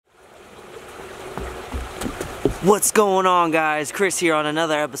What's going on, guys? Chris here on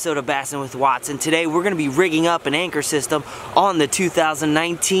another episode of Bassin' with Watson. Today we're going to be rigging up an anchor system on the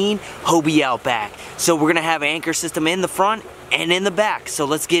 2019 Hobie Outback. So we're going to have an anchor system in the front and in the back. So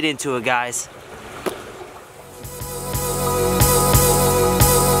let's get into it, guys.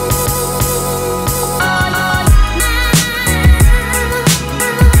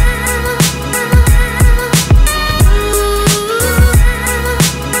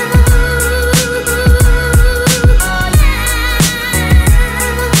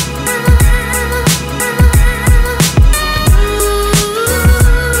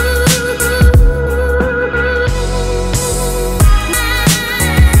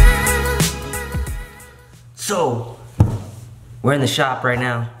 So, we're in the shop right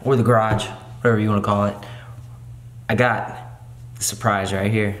now, or the garage, whatever you want to call it. I got the surprise right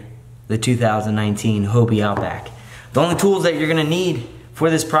here, the 2019 Hobie Outback. The only tools that you're going to need for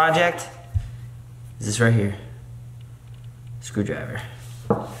this project is this right here, screwdriver.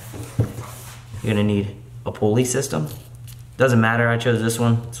 You're going to need a pulley system. Doesn't matter, I chose this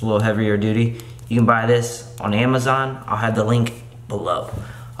one, it's a little heavier duty. You can buy this on Amazon, I'll have the link below.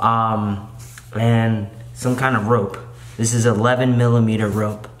 And some kind of rope. This is 11mm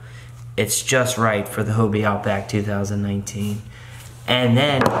rope. It's just right for the Hobie Outback 2019. And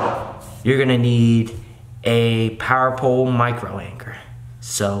then you're gonna need a power pole micro anchor.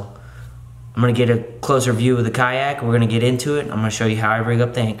 So I'm gonna get a closer view of the kayak. We're gonna get into it. I'm gonna show you how I rig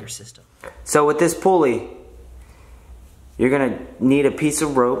up the anchor system. So with this pulley, you're gonna need a piece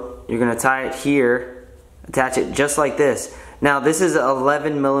of rope. You're gonna tie it here, attach it just like this. Now this is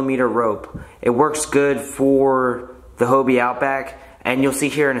 11mm rope. It works good for the Hobie Outback, and you'll see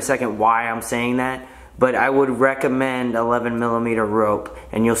here in a second why I'm saying that, but I would recommend 11mm rope,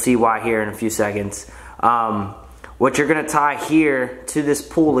 and you'll see why here in a few seconds. What you're gonna tie here to this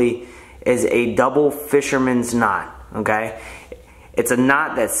pulley is a double fisherman's knot, okay? It's a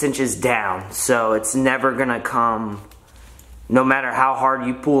knot that cinches down, so it's never gonna come, no matter how hard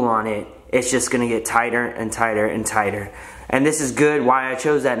you pull on it, it's just gonna get tighter and tighter and tighter. And this is good. Why I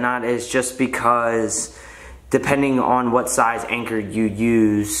chose that knot is just because depending on what size anchor you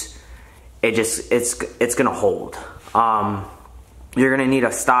use, it's gonna hold. You're gonna need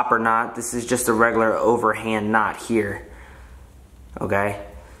a stopper knot. This is just a regular overhand knot here. Okay?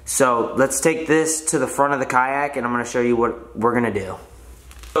 So let's take this to the front of the kayak and I'm gonna show you what we're gonna do.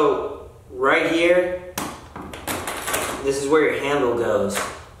 So right here, this is where your handle goes.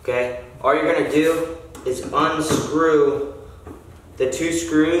 Okay? All you're gonna do is unscrew the two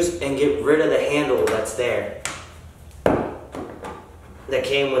screws and get rid of the handle that's there, that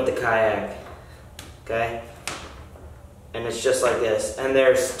came with the kayak, okay? And it's just like this. And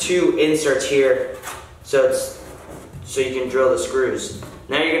there's two inserts here, so you can drill the screws.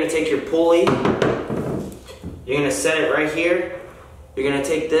 Now you're gonna take your pulley, you're gonna set it right here, you're gonna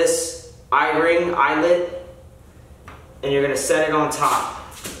take this eye-ring, eyelet, and you're gonna set it on top,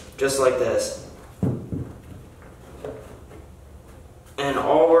 just like this. And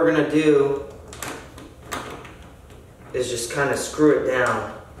all we're gonna do is just kind of screw it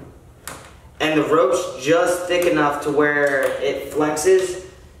down. And the rope's just thick enough to where it flexes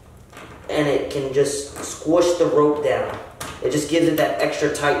and it can just squish the rope down. It just gives it that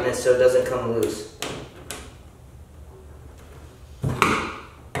extra tightness so it doesn't come loose.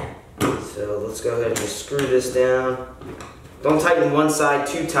 So let's go ahead and just screw this down. Don't tighten one side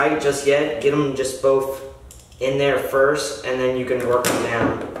too tight just yet. Get them just both in there first, and then you can work them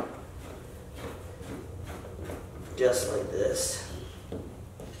down. Just like this.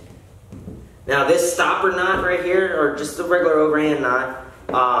 Now this stopper knot right here, or just the regular overhand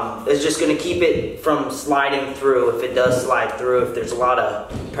knot, is just gonna keep it from sliding through if it does slide through, if there's a lot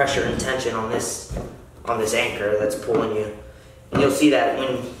of pressure and tension on this anchor that's pulling you. And you'll see that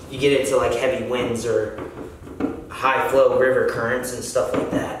when you get into like heavy winds or high flow river currents and stuff like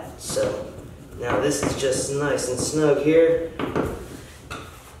that. So now this is just nice and snug here. And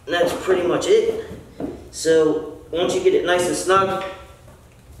that's pretty much it. So once you get it nice and snug,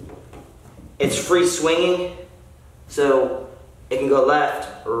 it's free swinging. So it can go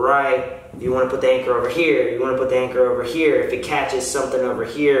left or right. If you want to put the anchor over here, you want to put the anchor over here. If it catches something over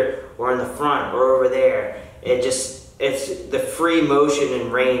here or in the front or over there, it's the free motion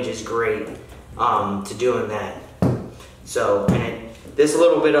and range is great to doing that. So, and this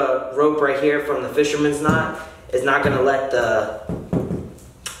little bit of rope right here from the fisherman's knot is not going to let the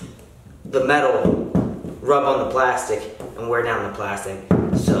metal rub on the plastic and wear down the plastic.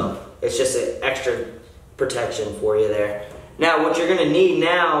 So it's just an extra protection for you there. Now what you're going to need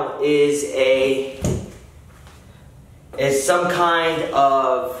now is some kind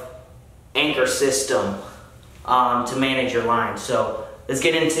of anchor system to manage your line. So let's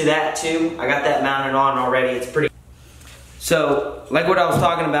get into that too. I got that mounted on already. It's pretty. So, like what I was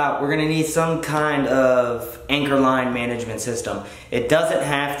talking about, we're gonna need some kind of anchor line management system. It doesn't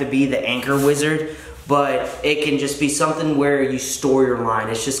have to be the Anchor Wizard, but it can just be something where you store your line.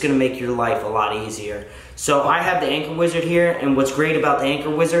 It's just gonna make your life a lot easier. So I have the Anchor Wizard here, and what's great about the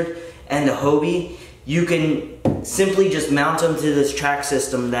Anchor Wizard and the Hobie, you can simply just mount them to this track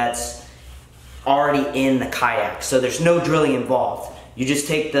system that's already in the kayak. So there's no drilling involved. You just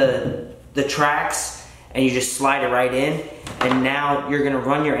take the tracks and you just slide it right in, and now you're gonna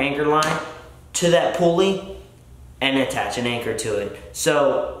run your anchor line to that pulley and attach an anchor to it.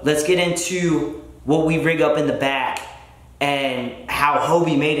 So let's get into what we rig up in the back and how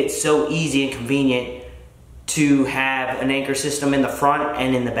Hobie made it so easy and convenient to have an anchor system in the front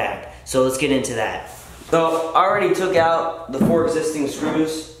and in the back. So let's get into that. So I already took out the 4 existing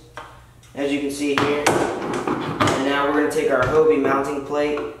screws, as you can see here. And now we're gonna take our Hobie mounting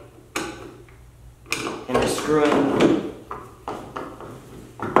plate and just screw in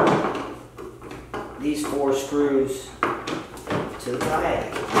these 4 screws to the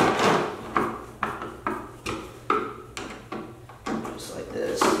kayak. Just like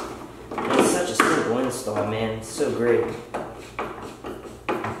this. And it's such a simple install, man. It's so great.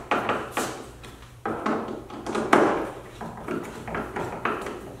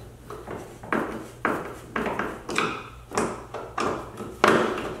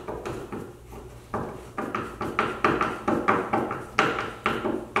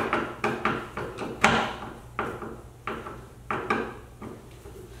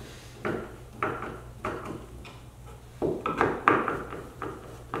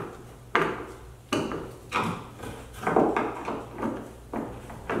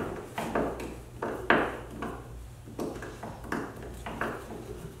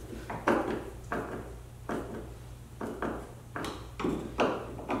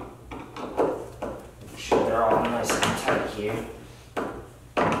 They're all nice and tight here.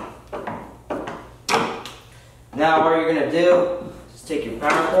 Now what you're gonna do is take your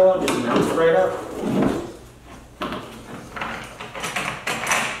power pole and just mount it right up.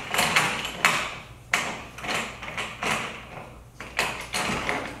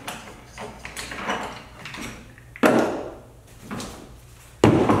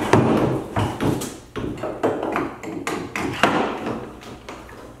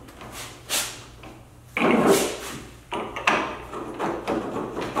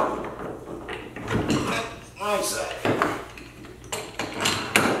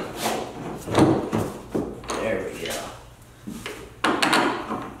 There we go.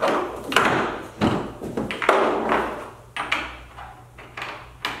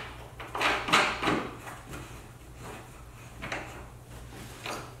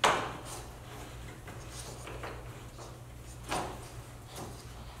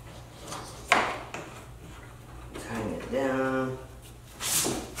 Tighten it down.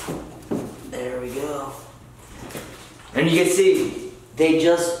 There we go. And you can see, they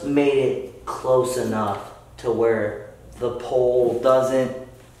just made it close enough to where the pole doesn't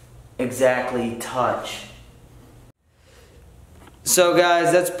exactly touch. So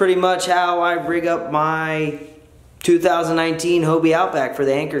guys, that's pretty much how I rig up my 2019 Hobie Outback for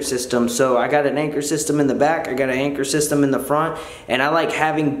the anchor system. So I got an anchor system in the back, I got an anchor system in the front, and I like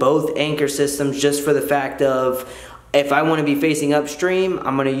having both anchor systems just for the fact of if I want to be facing upstream,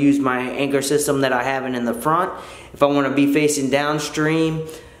 I'm going to use my anchor system that I have in the front. If I want to be facing downstream,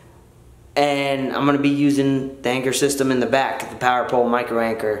 and I'm going to be using the anchor system in the back, the power pole micro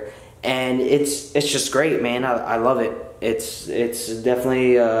anchor. And it's just great, man. I love it. It's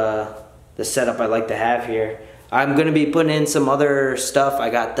definitely the setup I like to have here. I'm going to be putting in some other stuff. I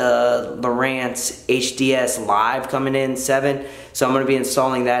got the Lowrance HDS Live coming in 7, so I'm going to be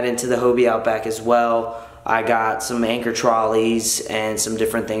installing that into the Hobie Outback as well. I got some anchor trolleys and some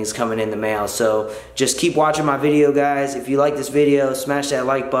different things coming in the mail. So just keep watching my video, guys. If you like this video, smash that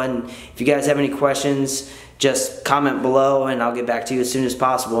like button. If you guys have any questions, just comment below and I'll get back to you as soon as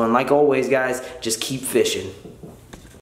possible. And like always, guys, just keep fishing.